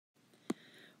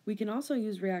We can also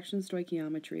use reaction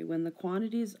stoichiometry when the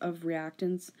quantities of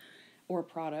reactants or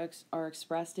products are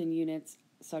expressed in units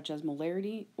such as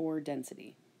molarity or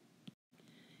density.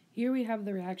 Here we have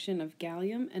the reaction of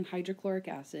gallium and hydrochloric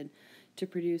acid to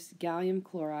produce gallium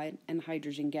chloride and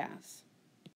hydrogen gas.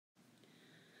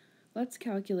 Let's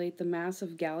calculate the mass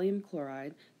of gallium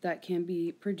chloride that can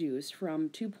be produced from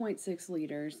 2.6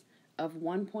 liters of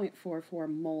 1.44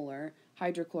 molar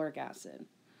hydrochloric acid.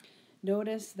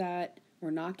 Notice that we're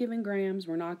not given grams,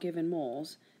 we're not given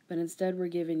moles, but instead we're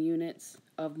given units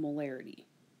of molarity.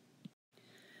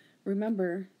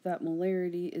 Remember that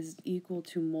molarity is equal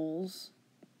to moles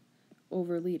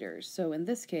over liters. So in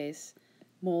this case,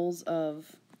 moles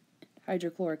of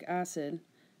hydrochloric acid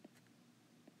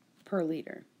per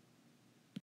liter.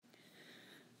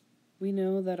 We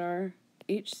know that our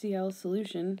HCl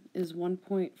solution is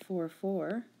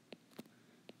 1.44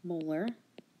 molar,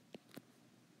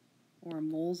 or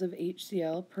moles of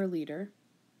HCl per liter.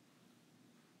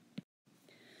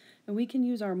 And we can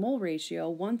use our mole ratio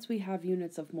once we have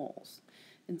units of moles.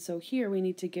 And so here we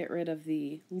need to get rid of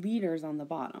the liters on the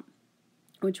bottom,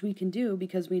 which we can do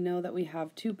because we know that we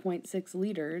have 2.6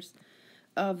 liters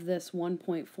of this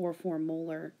 1.44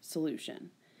 molar solution.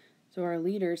 So our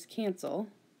liters cancel.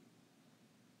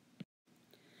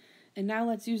 And now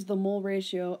let's use the mole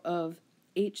ratio of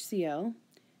HCl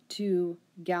to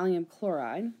gallium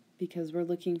chloride, because we're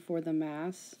looking for the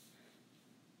mass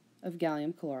of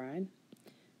gallium chloride.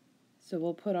 So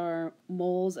we'll put our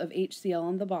moles of HCl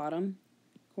on the bottom.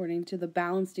 According to the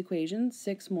balanced equation,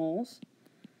 6 moles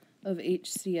of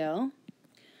HCl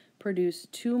produce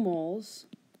 2 moles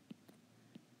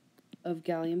of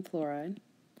gallium chloride.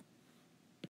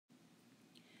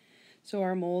 So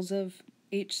our moles of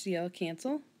HCl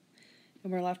cancel,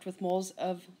 and we're left with moles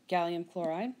of gallium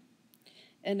chloride.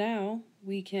 And now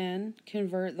we can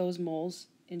convert those moles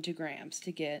into grams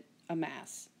to get a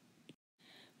mass.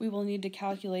 We will need to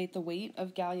calculate the weight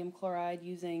of gallium chloride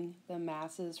using the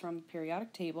masses from the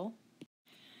periodic table.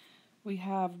 We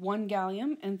have 1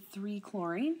 gallium and 3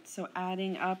 chlorine, so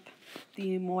adding up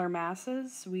the molar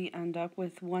masses, we end up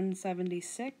with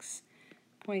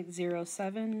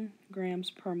 176.07 grams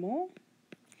per mole.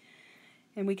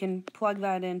 And we can plug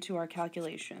that into our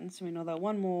calculations. So we know that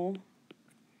 1 mole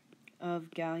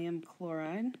of gallium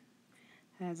chloride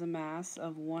has a mass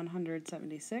of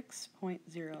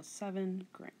 176.07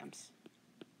 grams.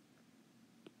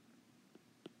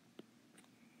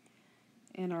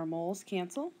 And our moles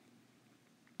cancel,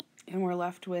 and we're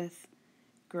left with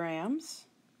grams,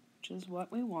 which is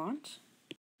what we want.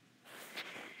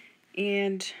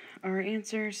 And our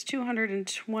answer is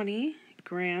 220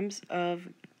 grams of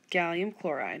gallium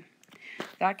chloride.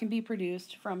 That can be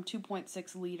produced from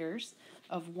 2.6 liters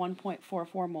of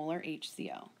 1.44 molar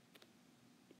HCl.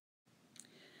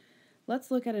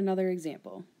 Let's look at another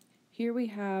example. Here we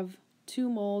have 2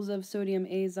 moles of sodium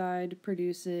azide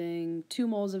producing 2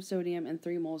 moles of sodium and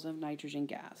 3 moles of nitrogen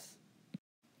gas.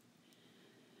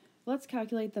 Let's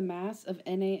calculate the mass of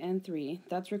NaN3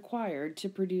 that's required to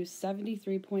produce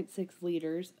 73.6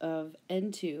 liters of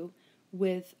N2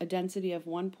 with a density of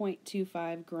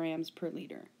 1.25 grams per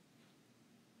liter.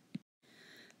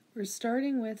 We're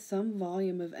starting with some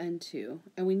volume of N2,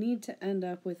 and we need to end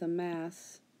up with a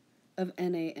mass of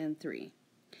NaN3.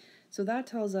 So that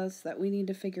tells us that we need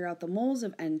to figure out the moles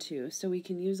of N2 so we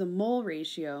can use a mole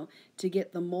ratio to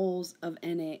get the moles of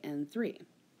NaN3.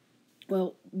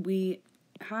 Well, we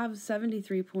have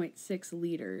 73.6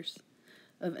 liters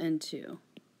of N2,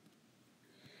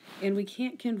 and we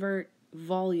can't convert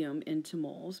volume into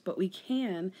moles, but we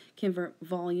can convert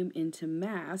volume into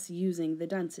mass using the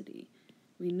density.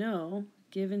 We know,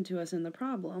 given to us in the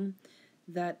problem,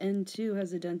 that N2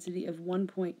 has a density of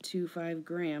 1.25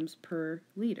 grams per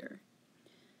liter.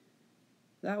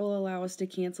 That will allow us to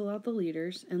cancel out the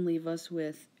liters and leave us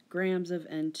with grams of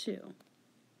N2.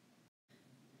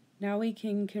 Now we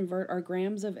can convert our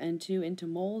grams of N2 into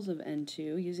moles of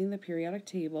N2 using the periodic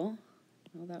table.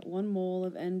 Well, that 1 mole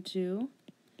of N2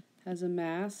 has a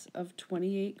mass of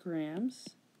 28 grams.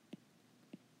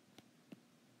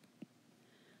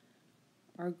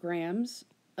 Our grams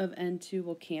of N2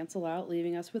 will cancel out,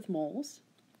 leaving us with moles.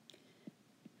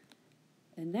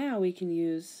 And now we can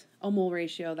use a mole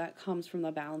ratio that comes from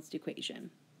the balanced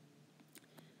equation.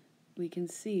 We can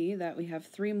see that we have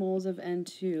 3 moles of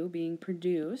N2 being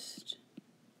produced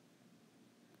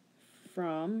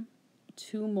from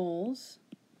 2 moles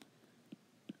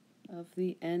of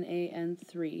the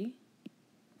NaN3.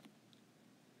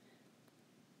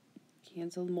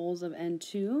 Canceled moles of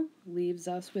N2 leaves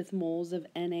us with moles of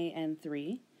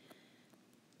NaN3.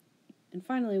 And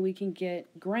finally, we can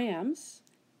get grams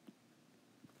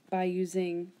by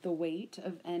using the weight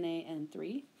of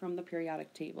NaN3 from the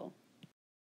periodic table.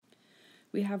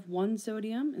 We have 1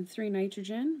 sodium and 3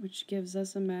 nitrogen, which gives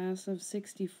us a mass of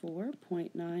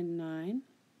 64.99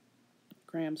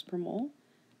 grams per mole.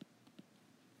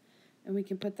 And we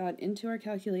can put that into our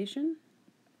calculation.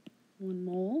 1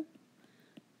 mole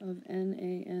of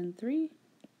NaN3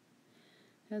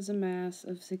 has a mass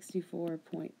of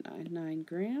 64.99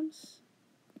 grams.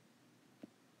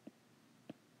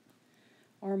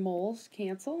 Our moles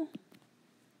cancel,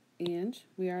 and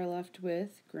we are left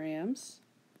with grams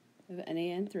of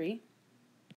NaN3.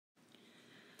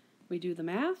 We do the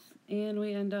math, and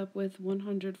we end up with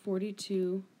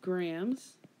 142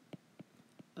 grams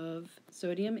of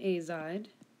sodium azide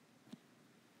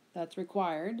that's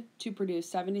required to produce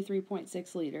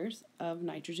 73.6 liters of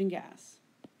nitrogen gas.